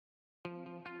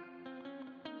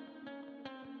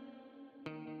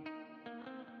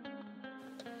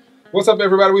What's up,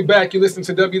 everybody? We back. You listen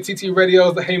to WTT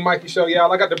Radio's The Hey Mikey Show, y'all.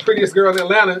 I got the prettiest girl in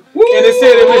Atlanta in the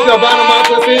city, Miss Yovanna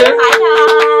Momplaisir.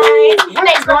 Hi, guys.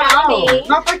 Thanks for having me.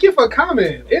 No, thank you for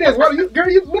coming. It is what girl.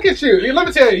 You look at you. Let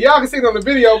me tell you, y'all can see it on the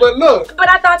video, but look. But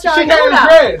I thought y'all knew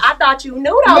though. I thought you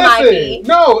knew though, Mikey.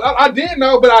 No, I did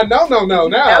know, but I know now. No.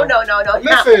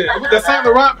 Listen, with the Saint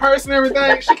Laurent purse and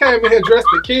everything, she came in here dressed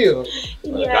to kill.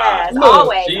 Yes, look,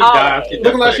 always.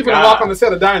 Looking like she gonna walk on the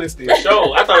set of Dynasty.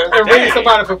 Show. I thought and read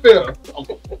somebody for Phil.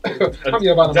 I'm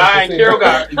Yovanna Diane Carroll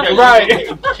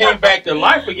came back to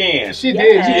life again. She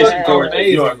did.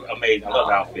 You're amazing. I love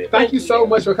the outfit. Thank you so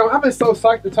much for coming. I've been so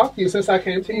psyched to talk to you since I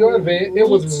came to your event. It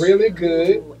was really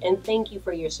good. And thank you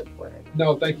for your support.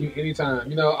 No, thank you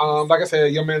anytime. You know, like I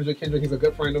said, your manager Kendrick, he's a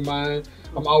good friend of mine.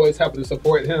 I'm always happy to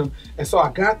support him. And so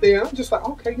I got there and I'm just like,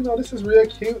 okay, you know, this is real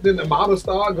cute. Then the models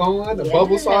started going, the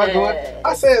bubbles started going.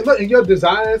 I said, look, and your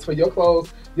designs for your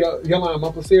clothes, Yovanna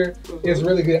Momplaisir is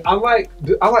really good. I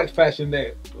like fashion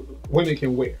that women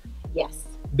can wear. Yes.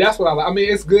 That's what I like. I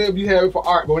mean, it's good if you have it for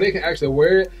art, but when they can actually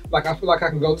wear it, like I feel like I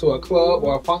can go to a club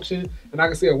or a function and I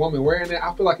can see a woman wearing it.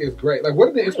 I feel like it's great. Like, where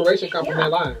did the inspiration come from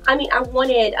that line? I mean, I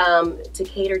wanted to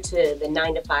cater to the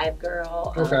 9-to-5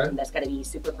 girl. That's got to be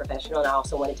super professional. And I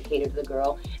also wanted to cater to the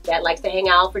girl that likes to hang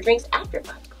out for drinks after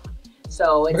 5 o'clock.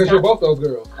 So it's because you're both those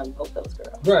girls. I'm both those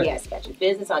girls. Right. Yes, got your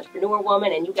business entrepreneur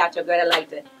woman, and you got your girl that like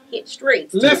to hit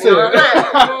streets. Listen,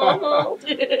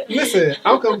 listen.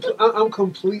 I'm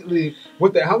completely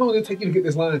with that. How long did it take you to get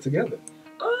this line together?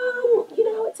 You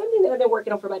know, it's something that I've been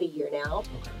working on for about a year now.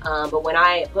 But when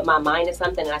I put my mind to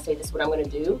something and I say this is what I'm going to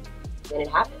do, then it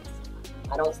happens.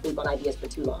 I don't sleep on ideas for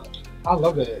too long. I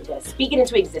love that. Yeah, speak it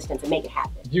into existence and make it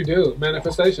happen. You do.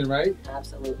 Manifestation, right?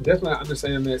 Absolutely. Definitely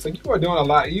understand that. So you are doing a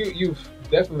lot. You've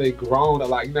definitely grown a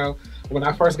lot. You know, when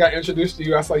I first got introduced to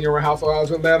you, I saw you around house while I was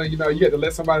in Atlanta. You know, you had to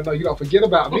let somebody know you don't forget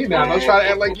about me now. Don't try to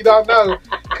act like you don't know.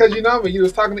 Because you know me. You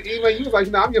was talking to Eva. You was like,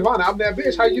 you know, I'm Yovanna. I'm that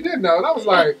bitch. How you didn't know? And I was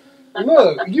like,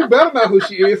 look, you better know who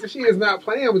she is. And she is not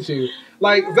playing with you.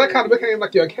 Like, that kind of became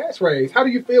like your catchphrase. How do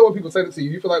you feel when people say that to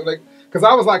you? You feel like because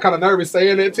I was like kind of nervous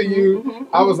saying it to you.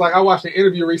 I was like, I watched an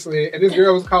interview recently and this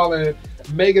girl was calling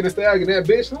Megan Thee Stallion that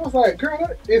bitch. And I was like, girl,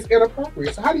 that is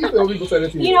inappropriate. So how do you feel when people say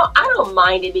that to you? You know, I don't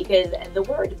mind it because the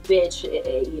word bitch,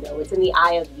 you know, it's in the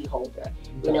eye of the beholder. Okay.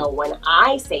 You know, when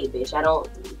I say bitch, I don't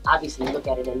obviously look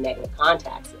at it in negative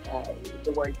context.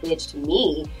 The word bitch to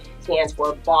me stands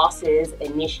for bosses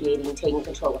initiating, taking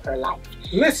control of her life.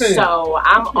 Listen. So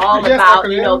I'm all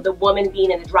about, you know, the woman being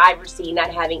in the driver's seat,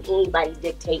 not having anybody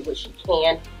dictate what she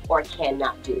can or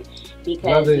cannot do.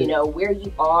 Because, you know, where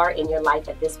you are in your life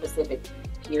at this specific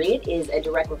period is a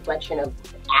direct reflection of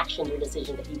actions or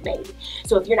decisions that you've made.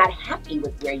 So if you're not happy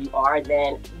with where you are,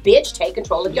 then bitch, take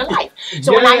control of your life.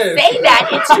 So when I say that,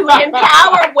 it's to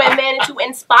empower women, to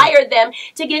inspire them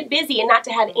to get busy and not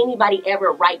to have anybody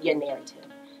ever write your narrative.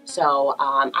 So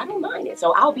I don't mind it.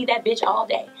 So I'll be that bitch all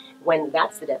day when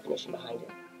that's the definition behind it.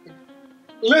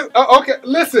 Okay,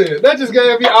 listen, that just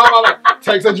gave me all my life.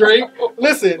 Takes a drink.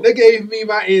 Listen, they gave me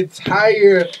my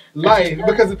entire life.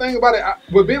 Because the thing about it,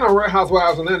 with being on Real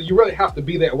Housewives of Atlanta, you really have to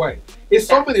be that way. It's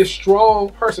so many strong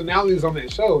personalities on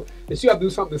that show that you have to do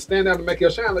something to stand out and make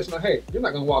your shine. Let you know, hey, you're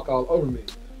not going to walk all over me.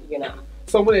 You're not.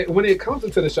 So when it comes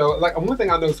into the show, like one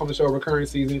thing I noticed on the show recurring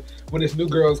season, when there's new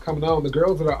girls coming on, the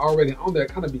girls that are already on there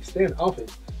kind of be standoffish.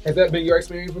 Has that been your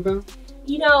experience with them?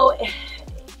 You know,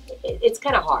 it's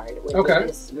kind of hard with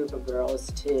this group of girls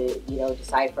to, you know,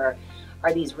 decipher,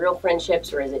 are these real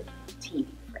friendships or is it TV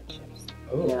friendships?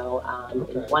 You know, in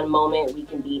one moment we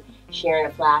can be sharing a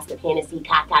flask of Hennessy,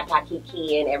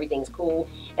 kiki, and everything's cool,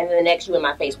 and then the next you in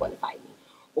my face want to fight me.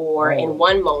 Or in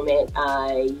one moment,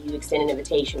 you extend an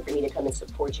invitation for me to come and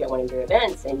support you at one of your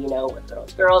events. And you know, we're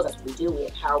girls, that's what we do. We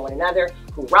empower one another,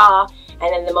 hoorah.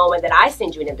 And then the moment that I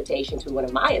send you an invitation to one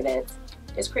of my events,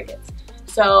 it's crickets.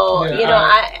 So, you know,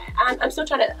 I'm still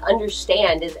trying to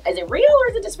understand, is it real or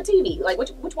is it just for TV? Like,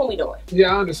 which one we doing?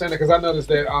 Yeah, I understand that because I noticed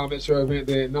that at your event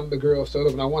that none of the girls showed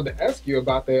up. And I wanted to ask you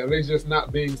about that. Are they just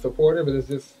not being supportive? But it's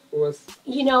just...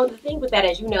 You know, the thing with that,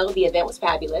 as you know, the event was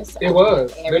fabulous. It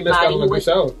was. Everybody they missed out on the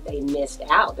show. They missed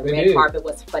out. The red carpet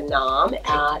was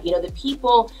phenomenal. You know, the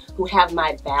people who have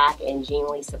my back and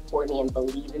genuinely support me and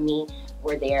believe in me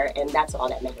were there, and that's all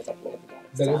that matters at the end of the day.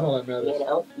 That is all that matters. You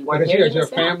know, you had your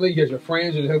family, you had your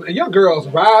friends, your husband, and your girls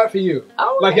ride for you.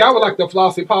 Oh, like y'all were like the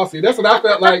Flossy Posse. That's what I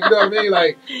felt like. You know what I mean?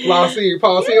 Like Flossy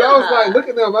Posse. And I was like, look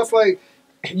at them. I was like,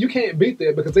 you can't beat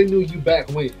that because they knew you back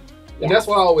when. And that's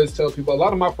what I always tell people. A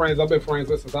lot of my friends, I've been friends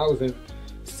with since I was in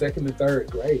 2nd and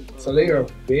 3rd grade. So they are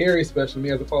very special to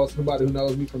me as opposed to somebody who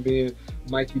knows me from being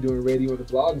Mikey doing radio and the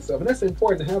blog and stuff. And that's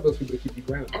important to have those people to keep you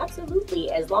grounded.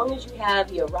 Absolutely. As long as you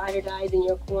have your ride or dies in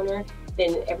your corner,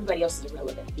 then everybody else is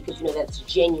irrelevant because you know that's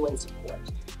genuine support.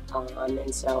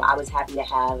 And so I was happy to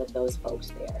have those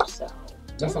folks there. So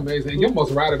that's amazing. And your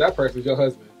most ride or die person is your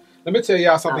husband. Let me tell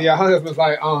y'all something. Y'all, her husband's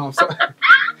like, so,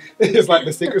 it's like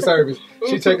the Secret Service.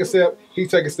 She take a sip, he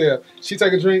take a sip. She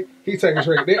take a drink, he take a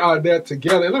drink. They are there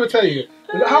together. And let me tell you,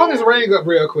 hold this ring up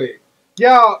real quick.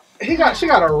 Y'all, she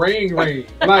got a ring.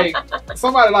 Like,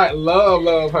 somebody like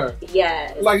love her.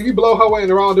 Yes. Like, if you blow her way in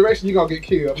the wrong direction, you're going to get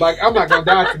killed. Like, I'm not going to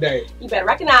die today. You better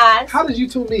recognize. How did you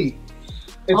two meet?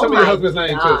 And tell me your husband's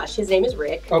name, too. His name is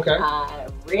Rick. Okay.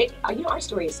 Rick, you know, our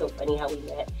story is so funny how we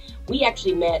met. We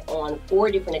actually met on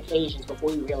 4 different occasions before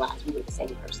we realized we were the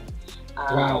same person.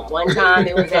 Wow. One time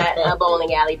it was at a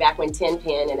bowling alley back when 10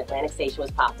 Pin in Atlantic Station was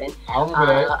popping. I remember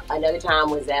that. Another time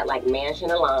was at like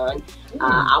Mansion Alon.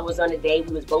 I was on a date.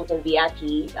 We was both in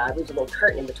VIP. There was a little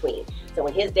curtain in between. So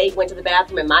when his date went to the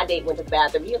bathroom and my date went to the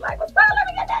bathroom, he was like, "What's up? Let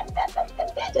me get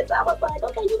that digits." I was like,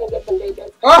 "Okay, you can get some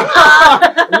digits."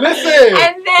 Listen.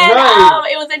 And then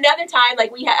it was another time,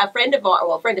 like we had a friend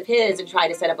of his who tried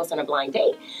to set up us on a blind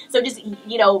date. So just,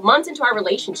 you know, months into our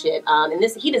relationship, and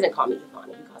this, he doesn't call me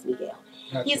Yovanna, he calls me Gail.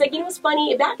 He's like, you know what's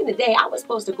funny? Back in the day, I was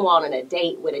supposed to go out on a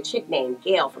date with a chick named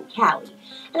Gail from Cali.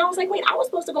 And I was like, wait, I was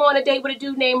supposed to go on a date with a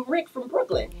dude named Rick from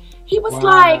Brooklyn. He was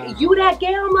like, you that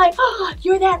Gail? I'm like, oh,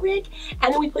 you're that Rick?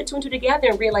 And then we put 2 and 2 together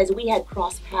and realized we had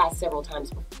crossed paths several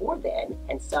times before then.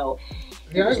 And so,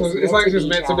 yeah, it's like it's just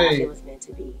meant to be. It was meant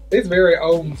to be. It's very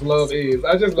Ohm's love is.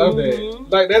 I just love that.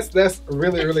 Like, that's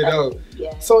really, really dope.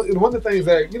 Yeah. So one of the things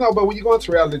that, you know, but when you go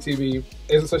into reality TV,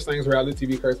 isn't such thing as reality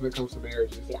TV curse when it comes to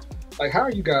marriages. Yeah. Like, how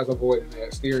are you guys avoiding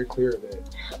that, steering clear of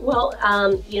that? Well,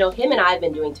 you know, him and I have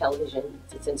been doing television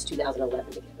since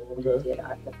 2011 together when we did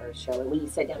the first show. And we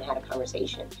sat down and had a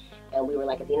conversation. And we were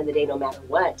like, at the end of the day, no matter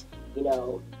what, you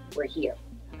know, we're here.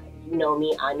 You know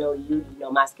me, I know you, you know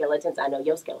my skeletons, I know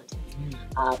your skeletons.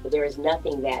 But there is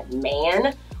nothing that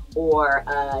man or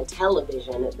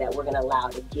television that we're going to allow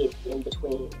to get in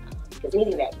between. Because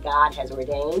anything that God has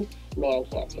ordained, man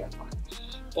can't tear apart.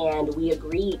 And we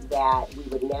agreed that we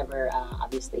would never,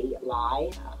 obviously,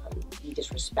 lie, be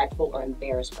disrespectful, or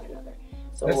embarrass one another.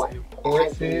 So as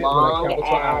long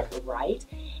as, right?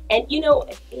 And, you know,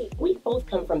 we both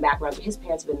come from backgrounds. His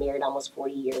parents have been married almost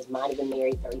 40 years. Mine have been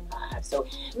married 35. So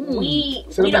we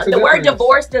know, the word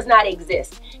divorce does not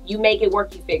exist. You make it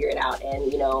work, you figure it out.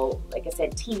 And, you know, like I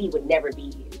said, TV would never be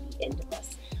the end of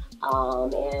us.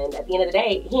 And at the end of the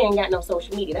day, he ain't got no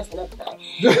social media. That's another thing.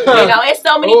 You know, it's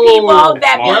so many people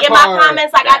that be in my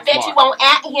comments like, I bet you won't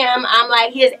at him. I'm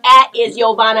like, his at is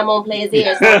Yovanna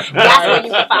Momplaisir. So that's where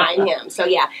you can find him. So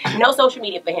yeah, no social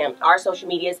media for him. Our social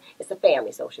media it's a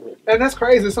family social media. And that's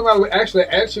crazy. Somebody would actually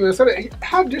ask you and say,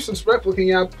 how disrespectful can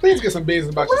y'all please get some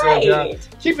business about yourself, y'all?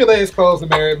 Keep your legs closed and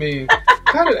married men.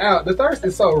 Cut it out. The thirst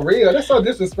is so real. That's so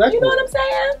disrespectful. You know what I'm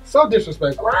saying? So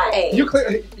disrespectful. Right.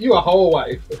 You a whole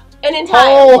wife. An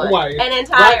entire one. Wife. An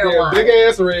entire right there, one. Big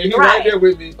ass ring. He's right there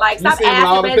with me. Like, stop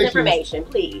asking for his information,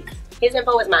 please. His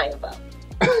info is my info.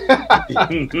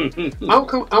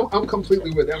 I'm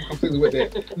completely with that. I'm completely with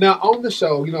that. Now, on the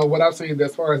show, you know, what I've seen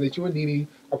as far as that you and Nene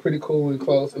are pretty cool and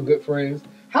close and good friends.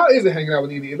 How is it hanging out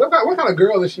with Nene? What kind of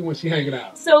girl is she when she's hanging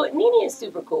out? So Nene is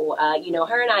super cool. You know,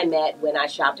 her and I met when I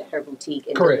shopped at her boutique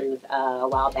in Duluth a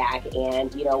while back.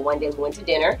 And, you know, one day we went to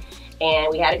dinner and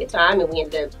we had a good time and we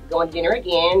ended up going to dinner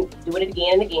again, doing it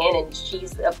again and again. And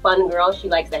she's a fun girl. She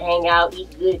likes to hang out,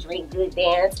 eat good, drink good,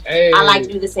 dance. Hey. I like to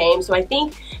do the same. So I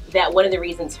think that one of the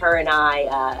reasons her and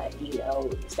I, you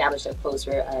know, established a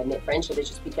closer knit friendship is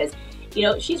just because, you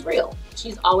know, she's real.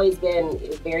 She's always been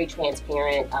very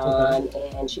transparent,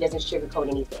 and she doesn't sugarcoat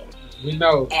anything. We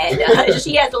know. And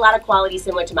she has a lot of qualities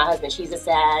similar to my husband. She's a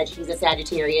Sag. He's a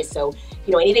Sagittarius. So,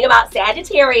 you know, anything about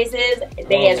Sagittarius is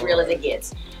they as real as it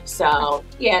gets. So,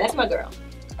 yeah, that's my girl.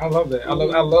 I love that. I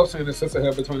love seeing the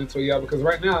sisterhood between the two of y'all because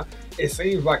right now it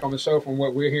seems like on the show from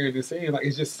what we're hearing and seeing, like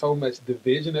it's just so much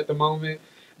division at the moment.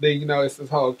 That, you know, it's this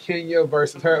whole Kenya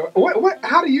versus her.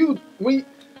 How do you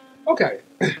okay.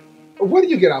 What do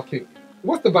you get off Kenya?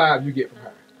 What's the vibe you get from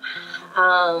her?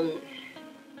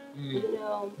 You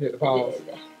know, hit the pause.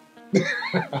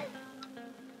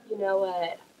 You know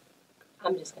what?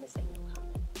 I'm just gonna say no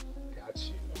comment. Got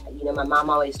you. Yeah, you know, my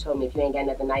mom always told me if you ain't got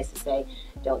nothing nice to say,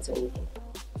 don't say anything.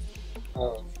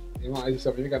 Oh, you want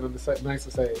yourself? You ain't got nothing nice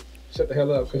to say. Shut the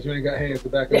hell up, because you ain't got hands to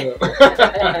back it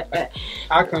up.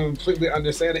 I completely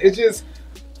understand it. It's just,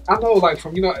 I know, like,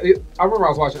 from, you know, I remember I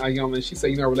was watching Yovanna and she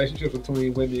said, you know, relationships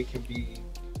between women can be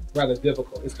rather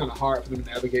difficult. It's kind of hard for them to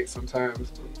navigate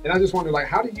sometimes. And I just wonder, like,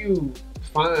 how do you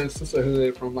find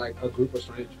sisterhood from like a group of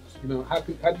strangers? You know, how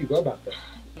do you go about that?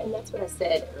 And that's what I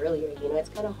said earlier. You know, it's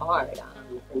kind of hard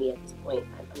for me at this point.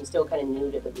 I'm still kind of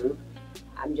new to the group.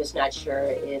 I'm just not sure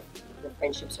if the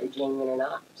friendships are genuine or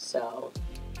not. So,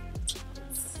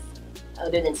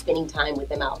 other than spending time with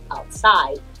them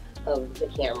outside of the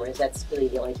cameras, that's really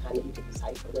the only time that you can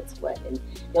decipher what's what. And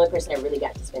the only person I really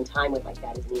got to spend time with like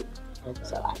that is me. Okay.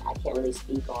 So I can't really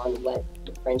speak on what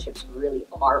the friendships really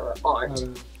are or aren't.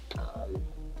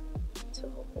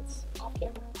 So it's off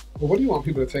camera. Well, what do you want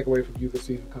people to take away from you this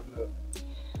season coming up?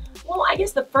 Well, I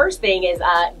guess the first thing is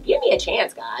give me a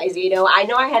chance, guys. You know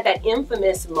I had that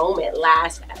infamous moment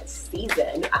last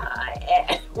season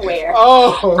where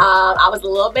I was a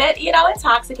little bit, you know,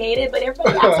 intoxicated, but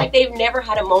everybody acts like they've never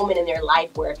had a moment in their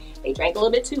life where they drank a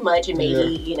little bit too much and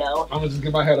maybe, you know. I'm going to just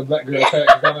give my head a black girl tag.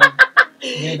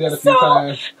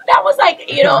 So that was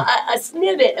like, you know, a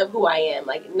snippet of who I am.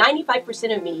 Like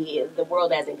 95% of me, the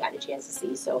world hasn't gotten a chance to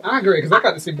see. So I agree, because I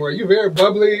got to see more. You're very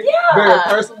bubbly, very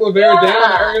personable, very down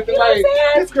to earth. You know like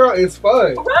this girl is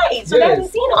fun, right? So I haven't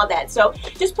seen all that. So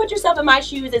just put yourself in my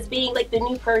shoes as being like the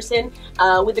new person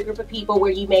with a group of people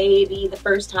where you maybe the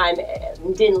first time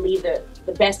didn't leave the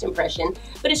best impression,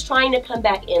 but it's trying to come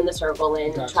back in the circle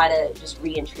and try to just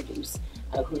reintroduce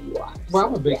who you are. Well,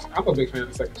 I'm a big fan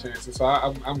of second chances, so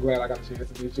I'm glad I got a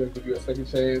chance to meet you and give you a second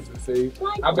chance and see.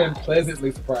 Likewise. I've been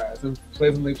pleasantly surprised and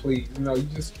pleasantly pleased. You know,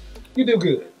 you do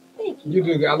good. Thank you. You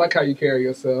do good. I like how you carry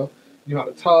yourself. You know how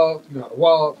to talk. You know how to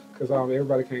walk. Because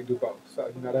everybody can't do both.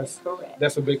 So you know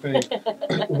that's a big thing.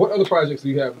 What other projects do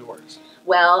you have in the works?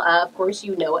 Well, of course,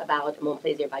 you know about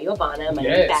Momplaisir by Yovanna, my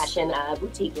new fashion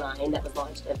boutique line that was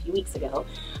launched a few weeks ago.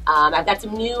 I've got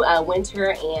some new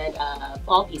winter and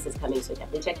fall pieces coming, so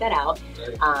definitely check that out.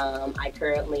 I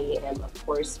currently am, of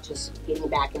course, just getting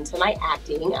back into my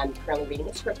acting. I'm currently reading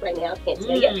a script right now. Can't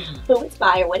tell you who it's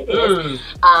by or what it is.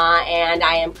 And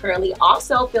I am currly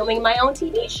also filming my own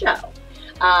TV show.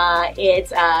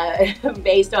 It's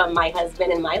based on my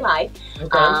husband and my life.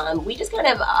 We just kind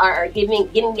of are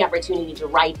getting the opportunity to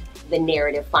write the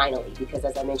narrative finally, because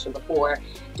as I mentioned before,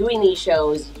 doing these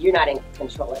shows, you're not in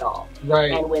control at all.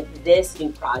 Right. And with this new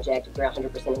project, we're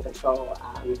 100% in control.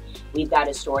 We've got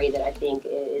a story that I think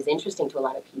is interesting to a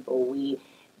lot of people. We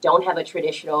don't have a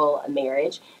traditional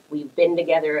marriage. We've been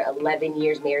together 11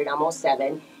 years, married almost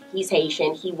 7. He's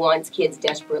Haitian. He wants kids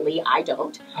desperately. I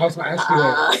don't. I was going to ask you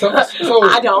that. So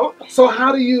I don't. So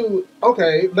how do you?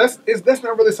 Okay, that's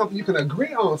not really something you can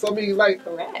agree on. So I mean, like,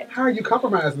 correct. How are you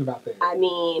compromising about that? I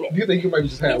mean, do you think you maybe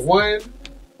just had one?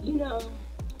 You know,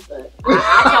 but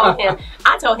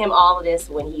I told him all of this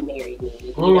when he married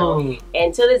me. You know,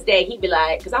 and to this day he'd be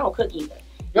like, because I don't cook either.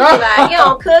 He's like, you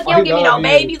don't cook, you don't give me no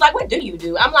babies. Like, what do you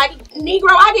do? I'm like,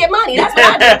 Negro, I get money. That's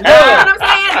what I do. You know what I'm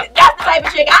saying? That's the type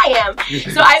of chick I am.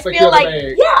 So I feel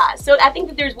like, so I think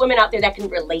that there's women out there that can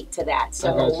relate to that.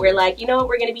 So we're like, you know,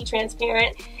 we're going to be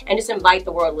transparent and just invite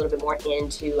the world a little bit more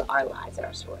into our lives and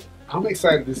our story. I'm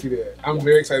excited to see that. I'm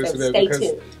very excited to see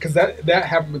that because that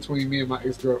happened between me and my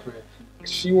ex-girlfriend.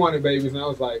 She wanted babies, and I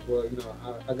was like, well, you know,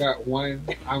 I got one.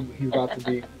 He's about to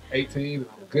be 18, and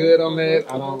I'm good on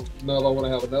that. I don't know if I want to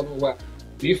have another one. Well,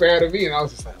 be fair to me, and I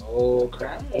was just like, oh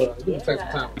crap, well, we can take some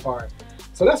time apart.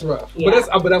 So that's rough.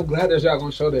 But I'm glad that y'all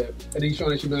gonna show that, and then you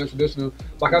showing that you're non-traditional.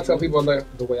 Like I tell people, like,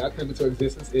 the way I came into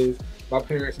existence is my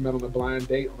parents met on a blind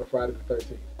date on a Friday the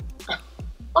 13th.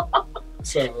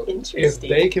 So if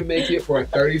they can make it for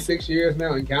 36 years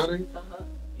now and counting,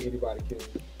 anybody can.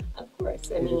 Of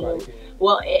course. I mean,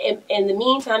 well, in the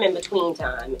meantime, in between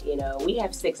time, you know, we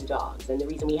have 6 dogs. And the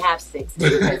reason we have 6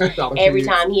 is because every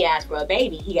time he asks for a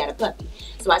baby, he got a puppy.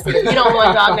 So I said, if you don't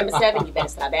want dog number 7, you better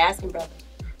stop asking, brother.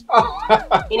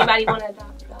 Anybody want to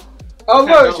adopt a dog? Oh,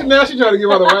 look, now she's trying to give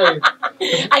out away.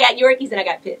 I got Yorkies and I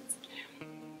got Pits.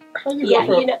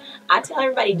 You know, I tell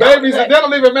everybody, babies, they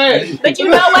don't even match. But you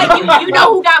know what? You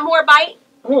know who got more bite?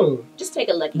 Who? Just take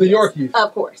a look. The Yorkies.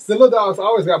 Of course. The little dogs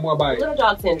always got more bite. Little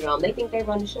dog syndrome. They think they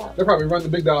run the show. They probably run the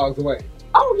big dogs away.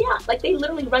 Oh, yeah. Like, they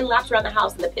literally run laps around the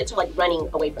house, and the Pits are, like, running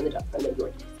away from the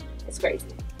Yorkies. It's crazy.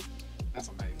 That's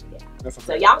amazing. Yeah. That's amazing.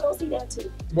 So, y'all gonna see that,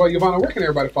 too. Well, Yovanna, where can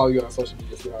everybody follow you on social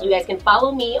media? You guys can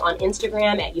follow me on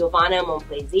Instagram at Yovanna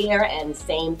Momplaisir, and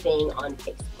same thing on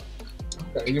Facebook.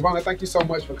 Okay, Yovanna, thank you so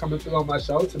much for coming through on my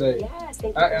show today. Yes,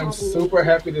 thank you. I am super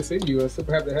happy to see you and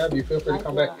super happy to have you. Feel free to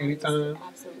come back anytime.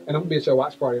 Absolutely. And I'm going to be at your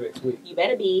watch party next week. You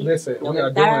better be. Listen, we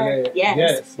are doing that.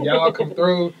 Yes. Y'all come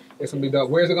through. It's going to be dope.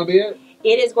 Where's it going to be at?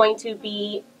 It is going to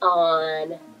be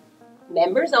on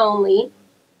members only.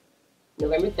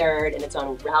 November 3rd, and it's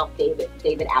on Ralph David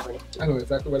Abernathy. I know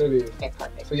exactly what it is. Okay,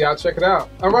 perfect. So y'all check it out.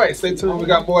 All right, stay tuned. We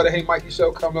got more of the Hey Mikey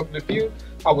Show coming up in a few.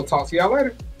 I will talk to y'all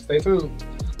later. Stay tuned.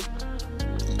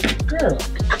 Girl,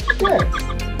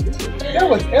 yes. That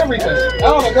was everything. I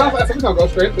don't know, guys. We're going to go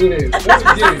straight through this. Let's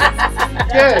begin.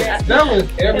 Yes, that was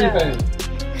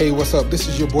everything. Hey, what's up? This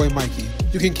is your boy Mikey.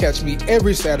 You can catch me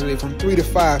every Saturday from 3 to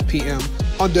 5 p.m.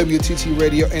 on WTT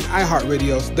Radio and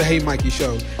iHeartRadio's The Hey Mikey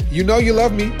Show. You know you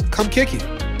love me. Come kick it.